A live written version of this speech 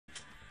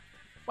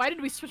Why did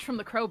we switch from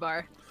the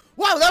crowbar?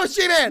 Whoa, that was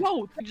G-Man!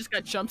 Whoa, I just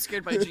got jump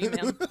scared by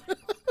G-Man.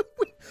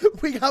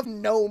 We got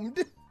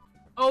gnomed.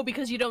 Oh,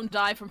 because you don't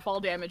die from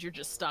fall damage, you're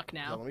just stuck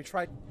now. Yeah, let me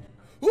try.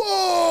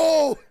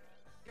 Whoa!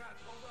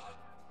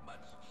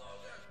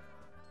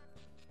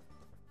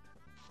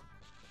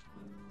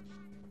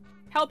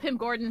 Help him,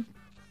 Gordon.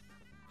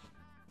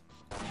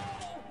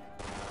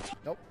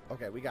 Nope.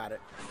 Okay, we got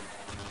it.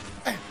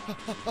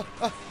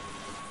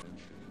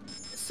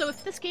 So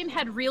if this game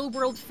had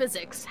real-world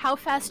physics, how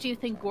fast do you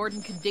think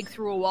Gordon could dig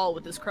through a wall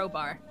with his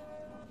crowbar?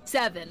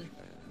 7.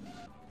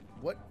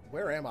 What?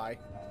 Where am I?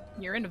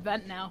 You're in a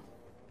vent now.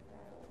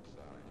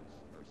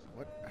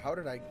 What? How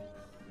did I...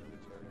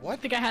 What? I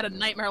think I had a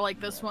nightmare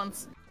like this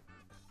once.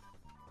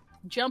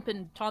 Jump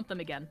and taunt them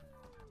again.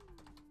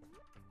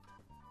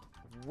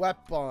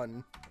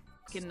 Weapon.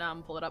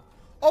 Can pull it up.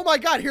 Oh my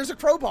god, here's a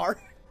crowbar.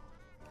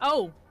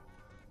 Oh.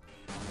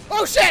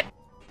 Oh shit!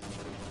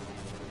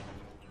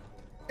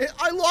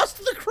 I lost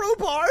the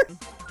crowbar!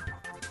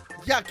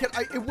 Yeah,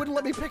 it wouldn't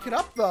let me pick it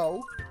up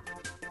though.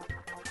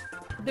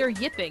 They're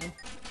yipping.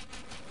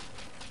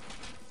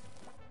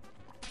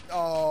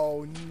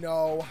 Oh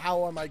no,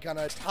 how am I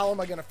gonna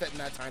fit in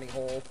that tiny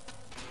hole?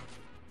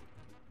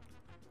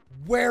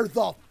 Where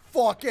the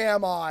fuck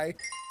am I?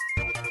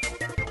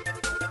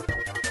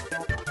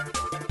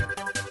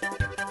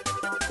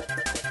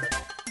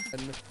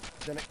 And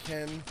then it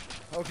can...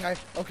 Okay,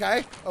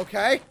 okay,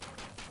 okay.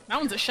 That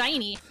one's a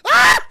shiny.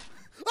 Ah!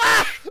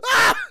 Ah!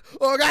 Ah!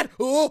 Oh god!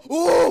 Ooh!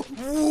 Ooh!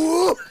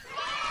 Ooh!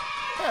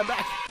 Hey, I'm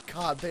back.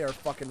 God, they are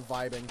fucking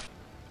vibing.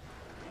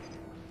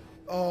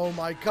 Oh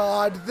my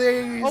god,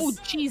 these... Oh,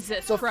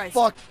 Jesus Christ.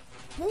 Fuck.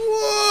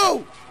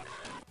 Whoa!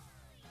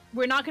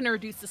 We're not gonna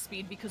reduce the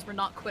speed because we're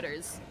not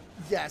quitters.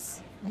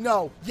 Yes.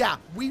 No. Yeah.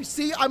 We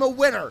see I'm a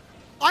winner.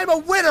 I'm a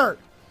winner!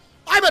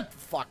 I'm a...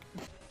 Fuck.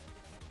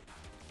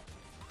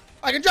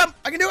 I can jump!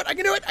 I can do it! I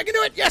can do it! I can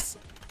do it! Yes!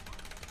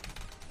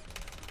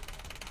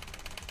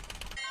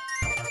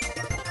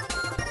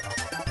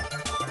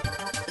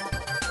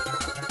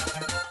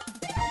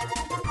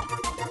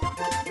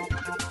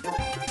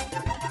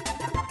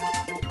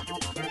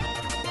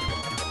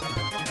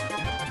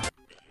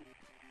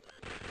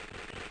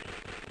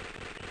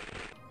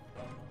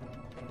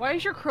 Why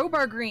is your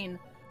crowbar green?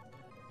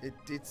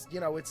 It's you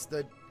know, it's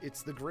the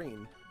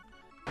green.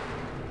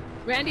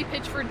 Randy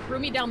Pitchford threw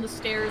me down the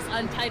stairs,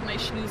 untied my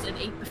shoes, and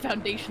ate the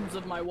foundations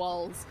of my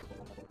walls.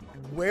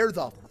 Where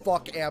the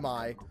fuck am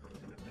I?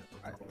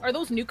 Are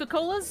those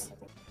Nuka-Colas?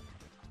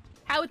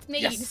 How it's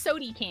made, Yes.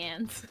 soda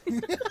cans.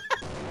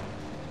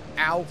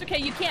 Ow. It's okay,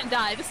 you can't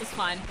die, this is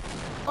fine.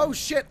 Oh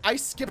shit, I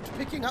skipped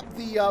picking up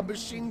the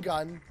machine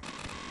gun.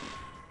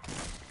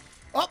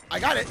 Oh, I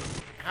got it.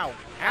 Ow.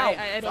 Ow.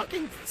 I don't...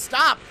 Fucking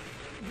stop.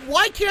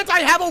 Why can't I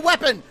have a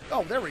weapon?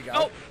 Oh, there we go.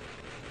 Oh!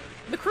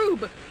 The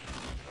croob!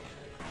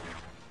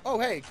 Oh,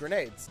 hey,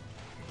 grenades.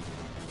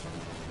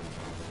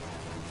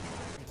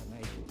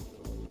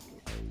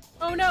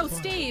 Oh no,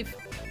 Steve!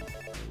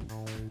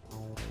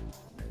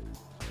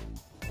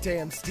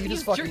 Damn, Steve is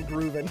He's fucking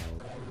grooving.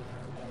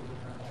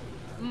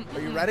 Are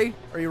you ready?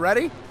 Are you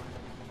ready?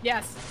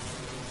 Yes.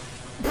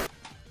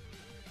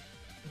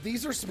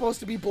 These are supposed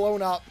to be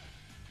blown up.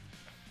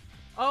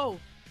 Oh,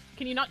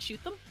 can you not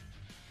shoot them?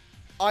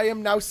 I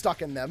am now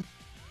stuck in them.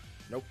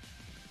 Nope.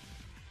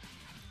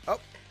 Oh.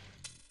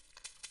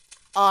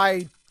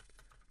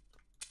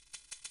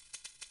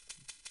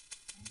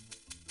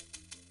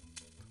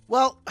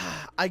 Well,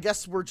 I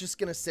guess we're just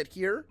gonna sit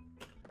here.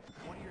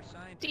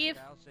 Steve.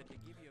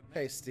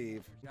 Hey,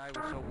 Steve. I was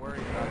so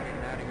worried about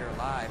getting out of here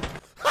alive.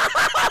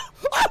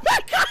 Oh my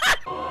god!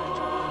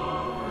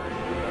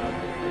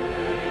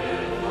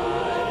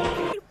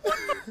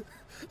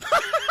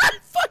 I'm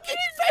fucking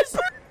pissed.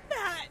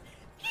 That!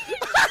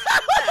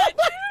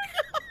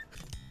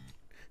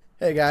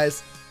 Hey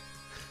guys.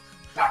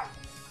 Hey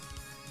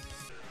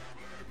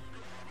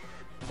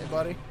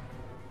buddy.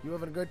 You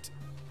having a good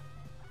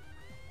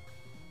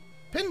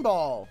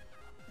pinball?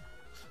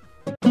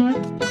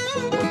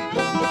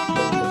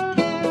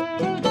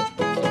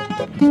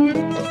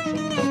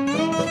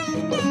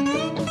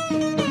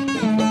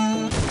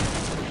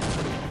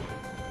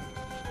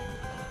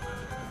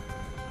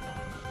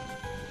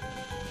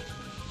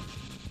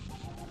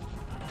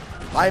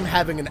 I'm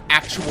having an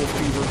actual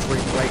fever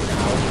dream right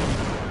now.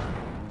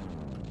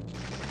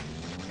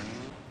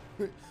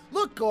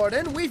 Look,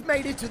 Gordon, we've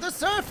made it to the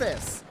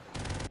surface!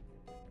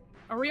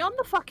 Are we on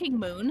the fucking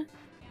moon?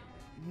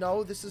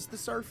 No, this is the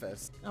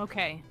surface.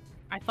 Okay.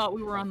 I thought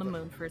we were on the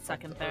moon for a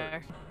second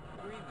there.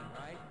 Dreaming,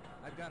 right?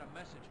 I've got a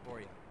message for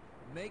you.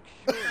 Make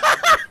sure.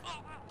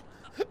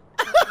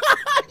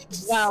 I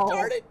just Well.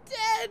 started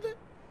dead!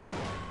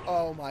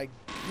 Oh my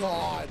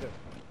god.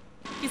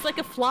 He's like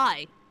a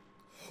fly.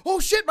 Oh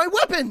shit, my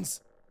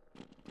weapons!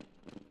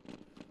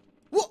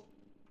 What?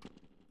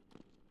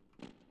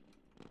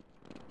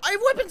 I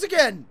have weapons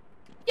again!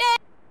 Yay!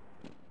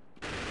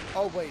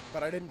 Oh wait,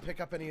 but I didn't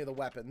pick up any of the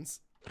weapons.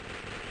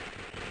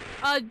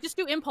 Just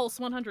do Impulse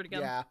 100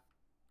 again. Yeah.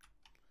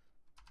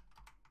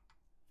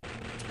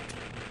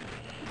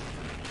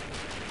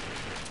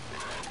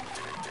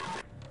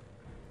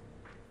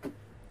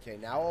 Okay,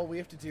 now all we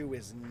have to do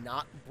is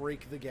not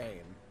break the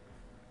game.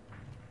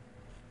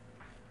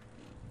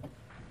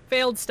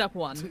 Failed step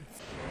 1.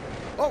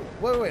 Oh,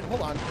 wait,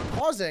 hold on.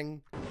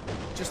 Pausing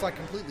just, like,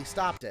 completely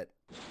stopped it.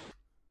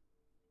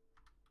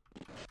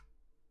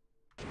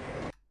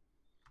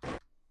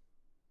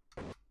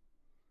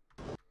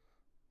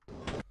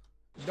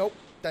 Nope,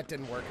 that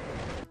didn't work.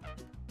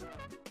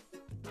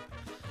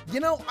 You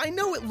know, I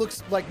know it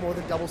looks like more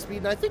than double speed,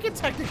 and I think it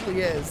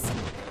technically is.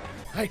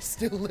 I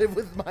still live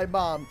with my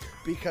mom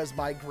because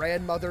my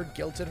grandmother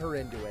guilted her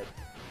into it.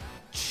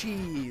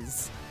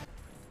 Cheese.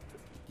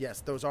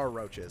 Yes, those are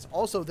roaches.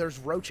 Also, there's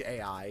roach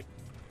AI.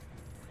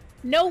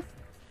 Nope.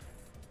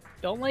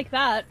 Don't like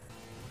that.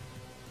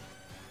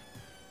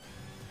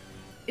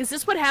 Is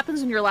this what happens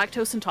when you're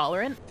lactose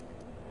intolerant?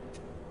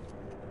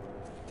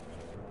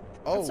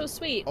 Oh. That's so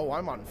sweet. Oh,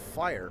 I'm on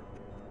fire.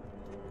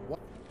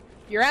 What?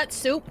 You're at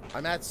soup?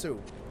 I'm at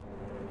soup.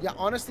 Yeah,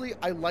 honestly,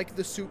 I like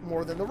the soup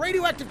more than the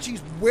radioactive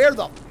cheese. Where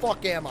the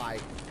fuck am I?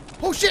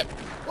 Oh, shit!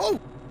 Oh!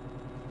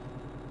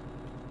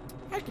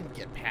 I can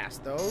get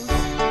past those.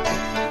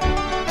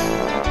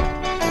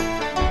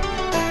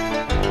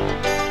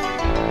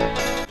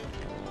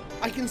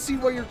 I can see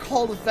why you're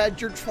called a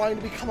veg. You're trying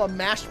to become a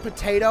mashed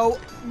potato.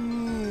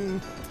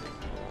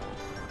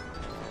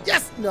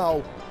 Yes!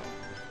 No.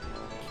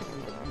 I can't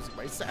believe I'm using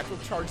my satchel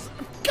charge.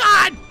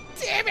 God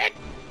damn it!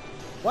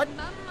 What?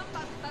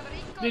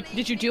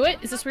 Did you do it?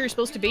 Is this where you're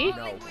supposed to be?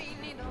 No.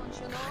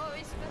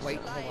 Wait,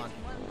 hold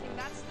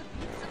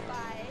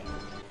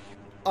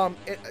on.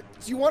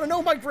 Do you want to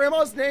know my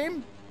grandma's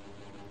name?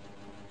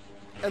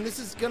 And this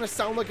is gonna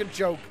sound like a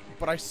joke,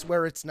 but I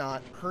swear it's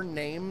not. Her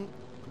name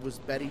was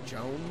Betty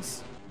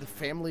Jones. The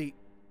family...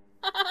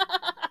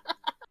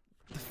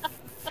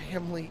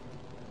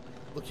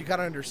 Look, you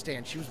gotta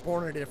understand, she was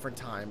born at a different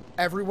time.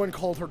 Everyone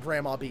called her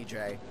Grandma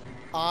BJ.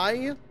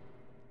 I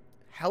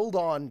held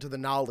on to the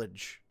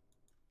knowledge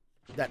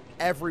that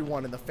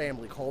everyone in the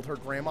family called her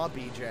Grandma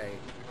BJ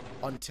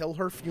until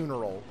her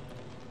funeral,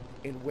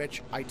 in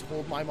which I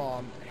told my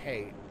mom,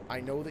 hey,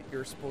 I know that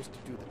you're supposed to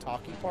do the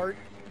talkie part.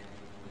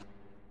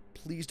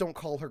 Please don't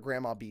call her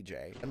Grandma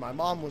BJ. And my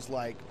mom was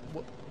like,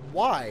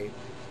 why?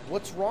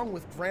 What's wrong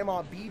with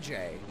Grandma BJ?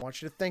 I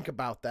want you to think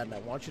about that, and I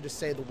want you to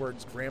say the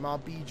words Grandma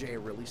BJ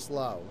really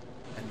slow.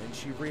 And then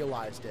she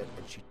realized it,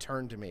 and she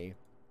turned to me,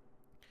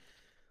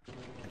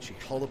 and she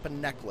held up a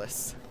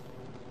necklace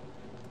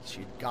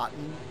she'd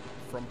gotten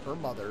from her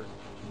mother,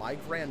 my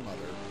grandmother,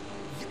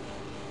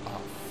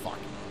 oh, fuck,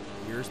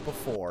 years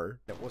before.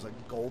 It was a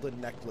golden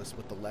necklace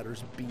with the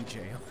letters BJ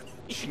on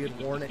it. She had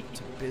worn it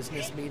to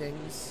business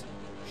meetings.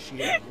 She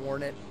had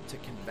worn it to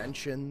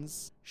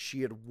conventions.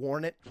 She had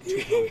worn it to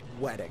her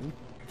wedding.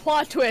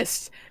 Plot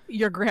twist.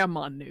 Your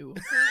grandma knew.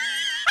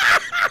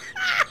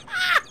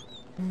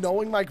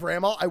 Knowing my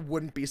grandma, I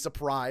wouldn't be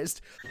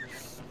surprised.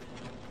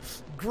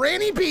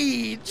 Granny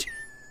Beach!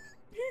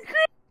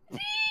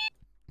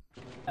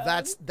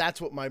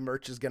 That's what my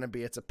merch is gonna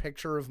be. It's a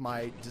picture of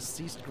my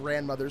deceased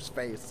grandmother's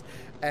face,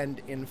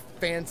 and in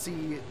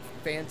fancy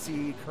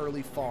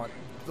curly font,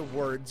 the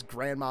words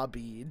Grandma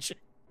Beach.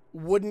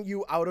 Wouldn't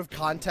you, out of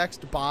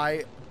context,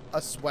 buy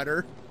a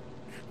sweater?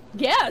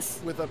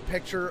 Yes. With a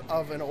picture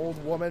of an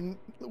old woman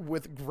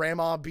with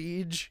Grandma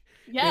Beach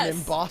in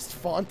embossed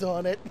font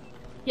on it?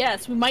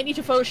 Yes, we might need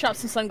to Photoshop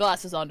some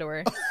sunglasses onto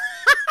her.